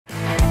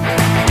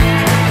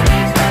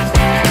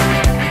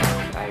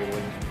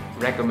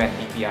recommend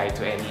BPI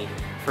to any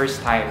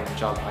first-time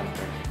job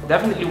hunter.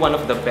 Definitely one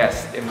of the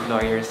best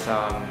employers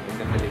in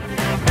the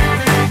Philippines.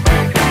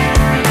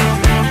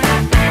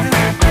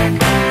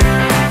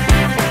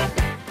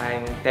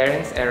 I'm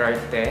Terrence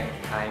Teh.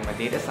 I'm a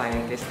data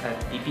scientist at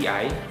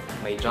BPI.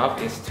 My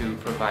job is to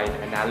provide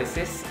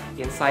analysis,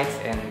 insights,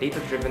 and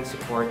data-driven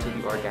support to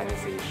the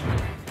organization.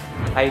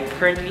 I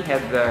currently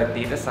head the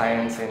Data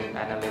Science and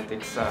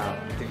Analytics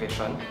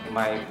division.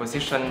 My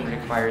position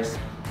requires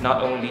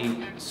not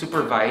only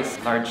supervise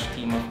a large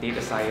team of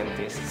data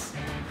scientists.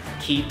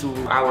 Key to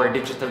our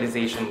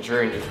digitalization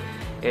journey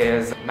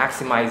is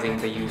maximizing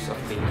the use of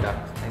data.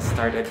 I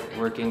started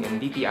working in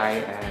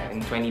BPI in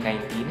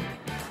 2019.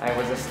 I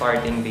was a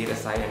starting data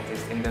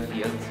scientist in the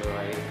field, so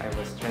I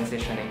was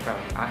transitioning from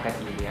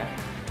academia.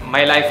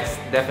 My life has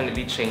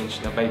definitely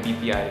changed by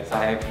BPI.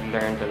 I've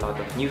learned a lot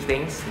of new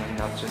things,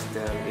 not just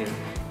in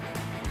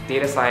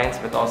data science,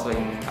 but also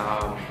in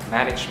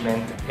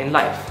management, in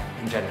life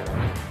in general.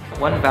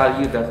 One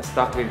value that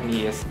stuck with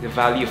me is the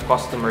value of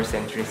customer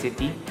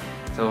centricity.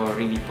 So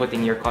really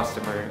putting your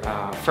customer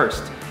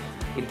first.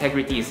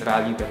 Integrity is a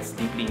value that's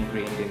deeply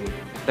ingrained in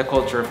the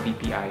culture of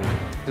BPI.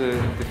 To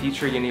the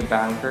future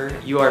Unibanker,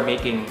 you are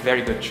making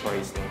very good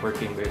choice in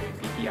working with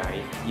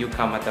BPI. You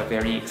come at a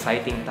very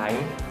exciting time.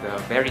 The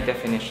very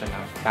definition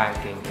of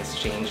banking is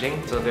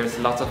changing. So there's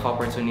lots of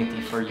opportunity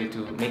for you to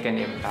make an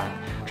impact.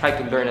 Try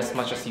to learn as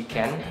much as you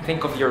can.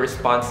 Think of your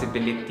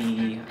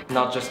responsibility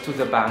not just to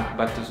the bank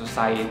but to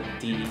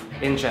society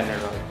in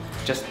general.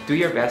 Just do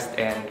your best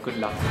and good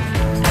luck.